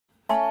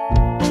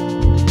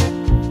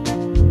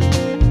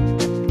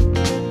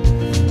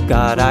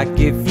God, I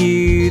give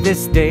you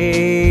this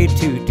day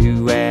to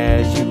do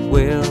as you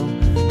will.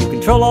 You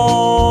control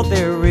all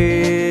there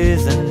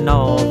is and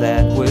all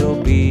that will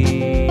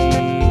be.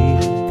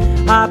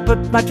 I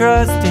put my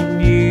trust in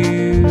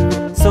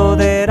you so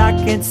that I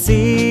can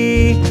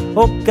see.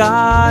 Oh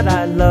God,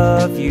 I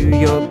love you,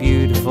 you're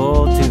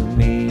beautiful to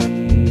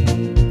me.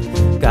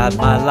 God,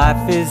 my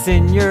life is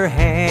in your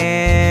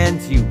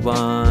hands, you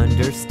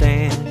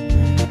understand.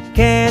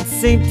 Can't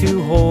seem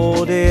to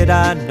hold it,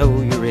 I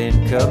know you're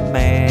in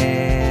command.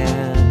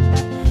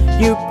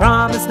 You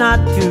promised not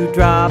to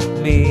drop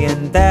me,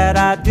 and that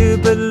I do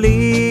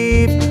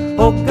believe.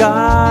 Oh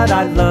God,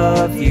 I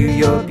love you,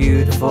 you're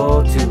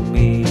beautiful to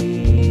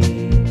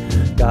me.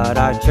 God,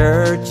 our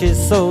church is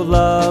so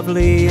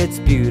lovely, it's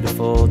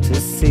beautiful to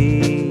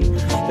see.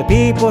 The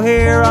people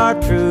here are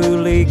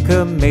truly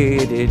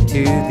committed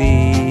to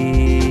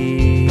thee.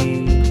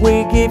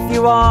 We give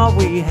you all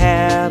we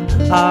have,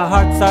 our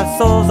hearts, our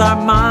souls, our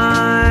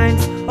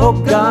minds. Oh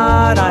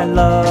God, I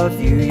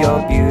love you,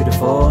 you're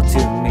beautiful to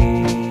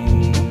me.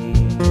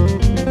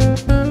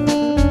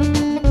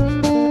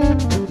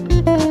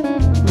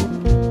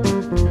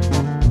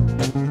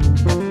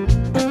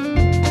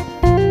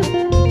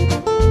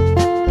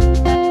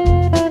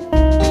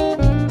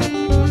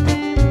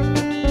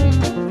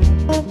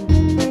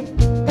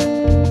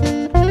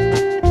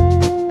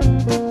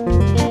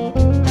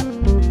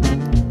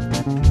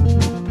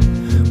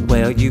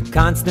 Well, you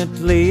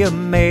constantly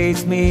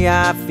amaze me,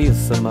 I feel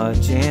so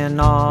much in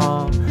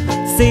awe.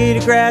 See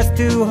the grass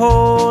to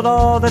hold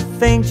all the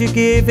things you've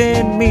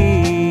given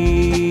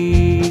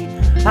me.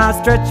 I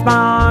stretch my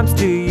arms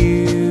to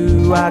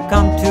you, I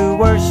come to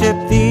worship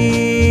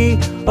thee.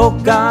 Oh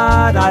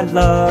God, I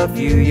love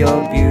you,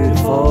 you're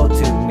beautiful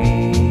to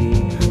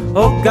me.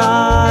 Oh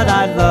God,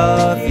 I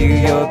love you,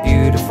 you're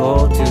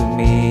beautiful to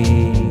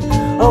me.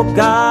 Oh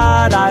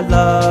God, I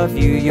love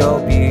you,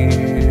 you're beautiful